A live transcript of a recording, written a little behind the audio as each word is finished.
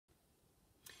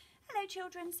Hello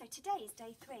children, so today is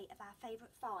day 3 of our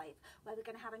favourite 5, where we're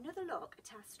going to have another look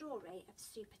at our story of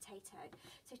Supertato.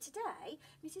 So today,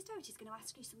 Mrs Doherty is going to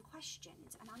ask you some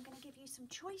questions and I'm going to give you some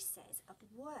choices of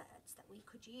words that we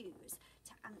could use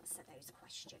to answer those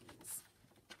questions.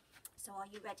 So are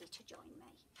you ready to join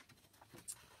me?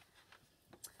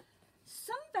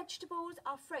 Some vegetables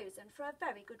are frozen for a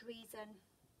very good reason.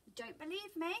 Don't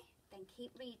believe me? Then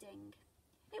keep reading.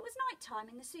 It was night time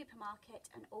in the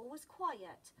supermarket and all was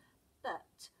quiet.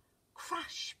 But,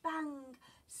 crash, bang,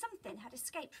 something had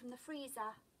escaped from the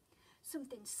freezer.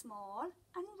 Something small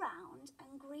and round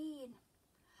and green.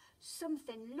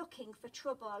 Something looking for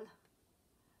trouble.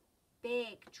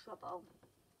 Big trouble.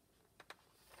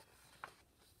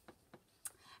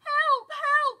 Help,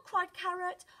 help, cried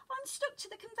Carrot. I'm stuck to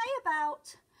the conveyor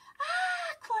belt.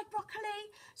 Ah, cried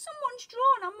Broccoli. Someone's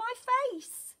drawn on my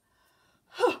face.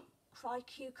 Huh, cried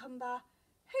Cucumber.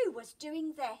 Who was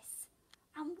doing this?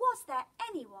 And was there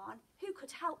anyone who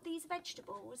could help these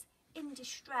vegetables in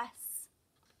distress?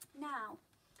 Now,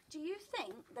 do you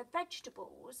think the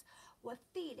vegetables were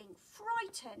feeling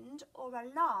frightened or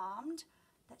alarmed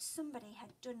that somebody had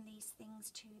done these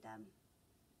things to them?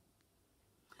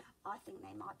 I think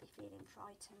they might be feeling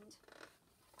frightened.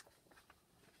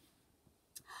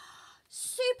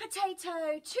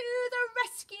 Supertato to the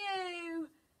rescue!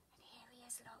 And here he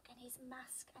is, look, in his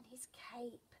mask and his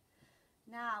cape.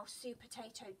 Now,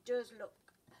 Supertato does look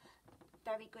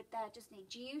very good there, doesn't he?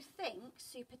 Do you think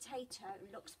Supertato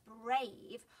looks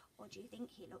brave or do you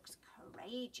think he looks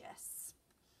courageous?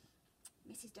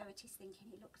 Mrs Doherty's thinking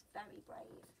he looks very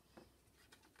brave.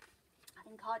 I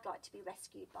think I'd like to be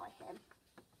rescued by him.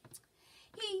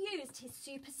 He used his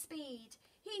super speed.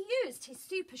 He used his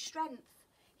super strength.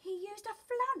 He used a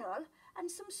flannel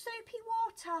and some soapy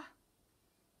water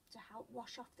to help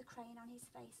wash off the crane on his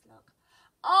face, look.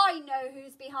 I know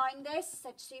who's behind this,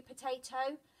 said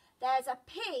Supertato. There's a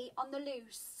pea on the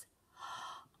loose.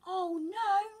 Oh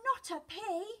no, not a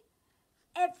pea.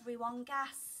 Everyone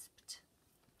gasped.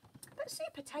 But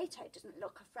Supertato doesn't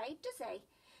look afraid, does he?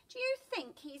 Do you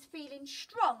think he's feeling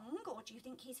strong or do you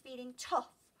think he's feeling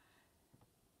tough?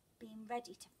 Being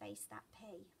ready to face that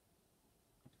pea.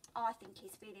 I think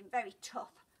he's feeling very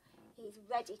tough. He's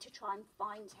ready to try and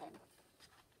find him.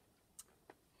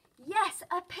 Yes,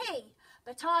 a pea,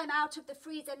 but I'm out of the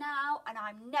freezer now and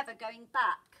I'm never going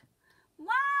back.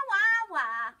 Wah, wah,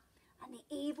 wah. And the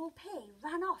evil pea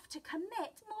ran off to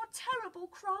commit more terrible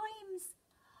crimes.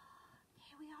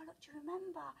 Here we are, look, do you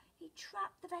remember? He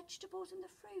trapped the vegetables and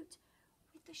the fruit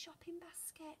with the shopping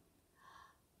basket.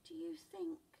 Do you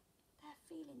think they're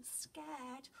feeling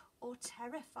scared or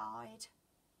terrified?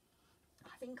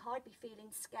 I think I'd be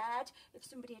feeling scared if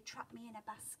somebody had trapped me in a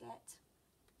basket.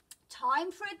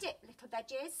 Time for a dip, little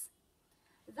veggies.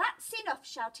 That's enough,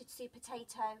 shouted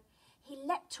Supertato. He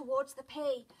leapt towards the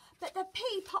pea, but the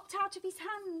pea popped out of his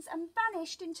hands and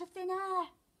vanished into thin air.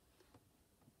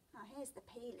 Now here's the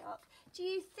pea, look. Do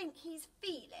you think he's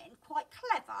feeling quite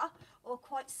clever or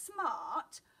quite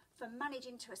smart for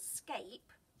managing to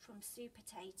escape from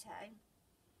Supertato?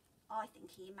 I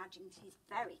think he imagines he's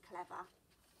very clever.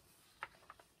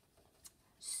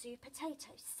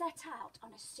 Supertato set out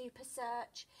on a super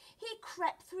search. He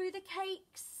crept through the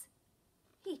cakes.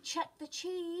 He checked the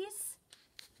cheese.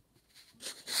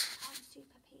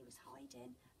 Super P was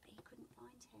hiding, but he couldn't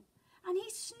find him. And he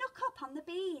snuck up on the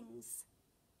beans.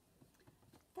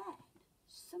 Then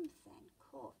something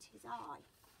caught his eye.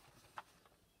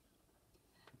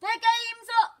 The game's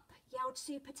up, yelled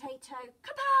Supertato.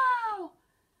 Kapow!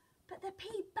 But the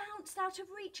pea bounced out of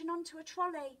reach and onto a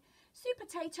trolley.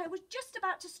 Supertato was just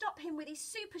about to stop him with his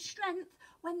super strength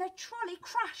when the trolley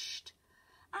crashed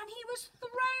and he was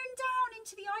thrown down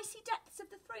into the icy depths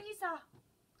of the freezer.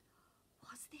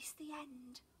 Was this the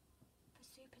end for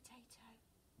Supertato?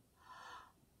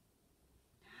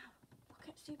 Now, look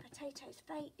at Supertato's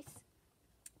face.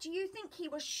 Do you think he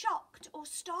was shocked or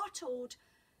startled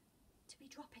to be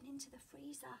dropping into the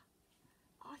freezer?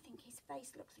 I think his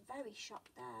face looks very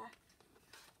shocked there.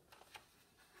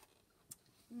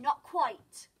 Not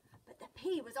quite, but the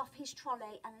pea was off his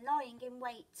trolley and lying in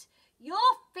wait. You're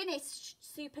finished,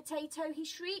 Supertato, he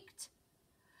shrieked.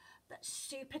 But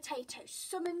Supertato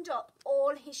summoned up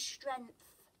all his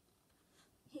strength.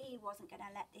 He wasn't going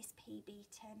to let this pea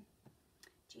beat him.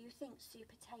 Do you think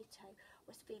Supertato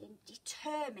was feeling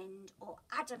determined or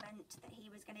adamant that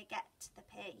he was going to get the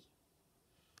pea?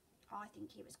 I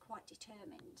think he was quite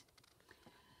determined.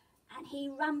 And he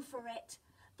ran for it.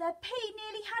 The pea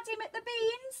nearly had him at the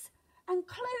beans and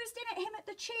closed in at him at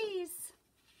the cheese.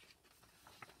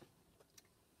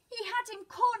 He had him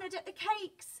cornered at the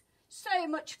cakes. So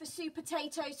much for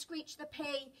Supertato, screeched the P.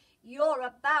 You're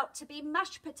about to be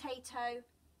mashed potato.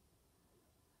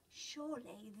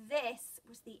 Surely this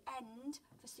was the end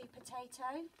for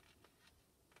Supertato.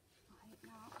 I hope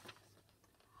not.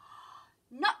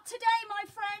 Not today, my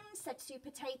friend, said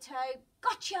Supertato.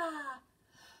 Gotcha!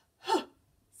 Huh,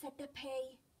 said the P.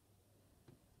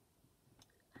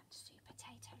 And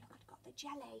Supertato, look, had got the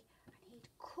jelly and he'd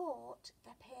caught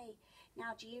the P.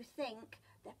 Now, do you think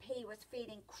the P was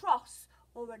feeling cross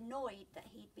or annoyed that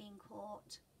he'd been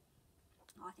caught?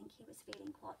 I think he was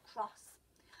feeling quite cross.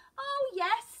 Oh,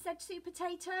 yes, said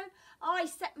Supertato. I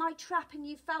set my trap and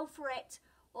you fell for it.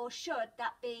 Or should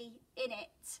that be in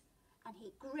it? And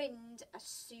he grinned a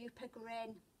super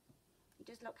grin. He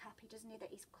does look happy, doesn't he, that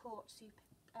he's caught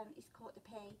the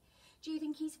P. Do you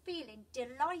think he's feeling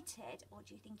delighted or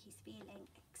do you think he's feeling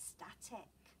ecstatic?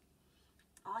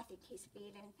 I think he's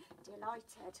feeling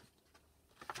delighted.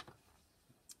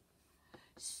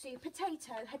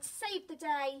 Supertato had saved the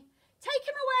day. Take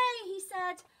him away, he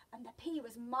said, and the P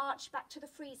was marched back to the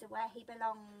freezer where he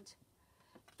belonged.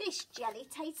 This jelly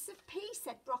tastes of pea,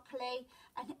 said Broccoli,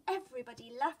 and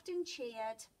everybody laughed and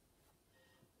cheered.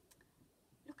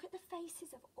 Look at the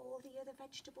faces of all the other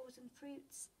vegetables and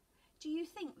fruits. Do you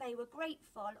think they were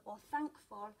grateful or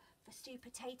thankful for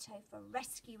Supertato for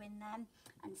rescuing them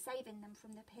and saving them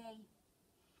from the P?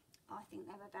 I think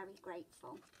they were very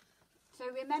grateful. So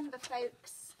remember,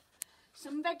 folks,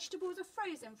 some vegetables are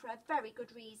frozen for a very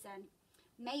good reason.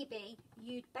 Maybe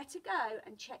you'd better go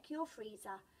and check your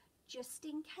freezer just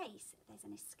in case there's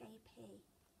an escapee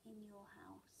in your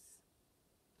house.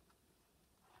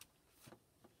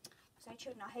 So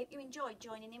children, I hope you enjoyed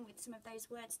joining in with some of those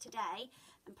words today,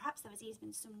 and perhaps there was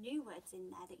even some new words in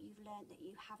there that you've learned that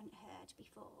you haven't heard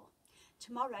before.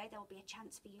 Tomorrow there will be a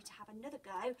chance for you to have another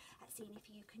go at seeing if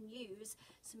you can use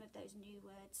some of those new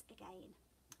words again.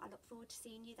 I look forward to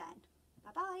seeing you then.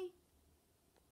 Bye bye.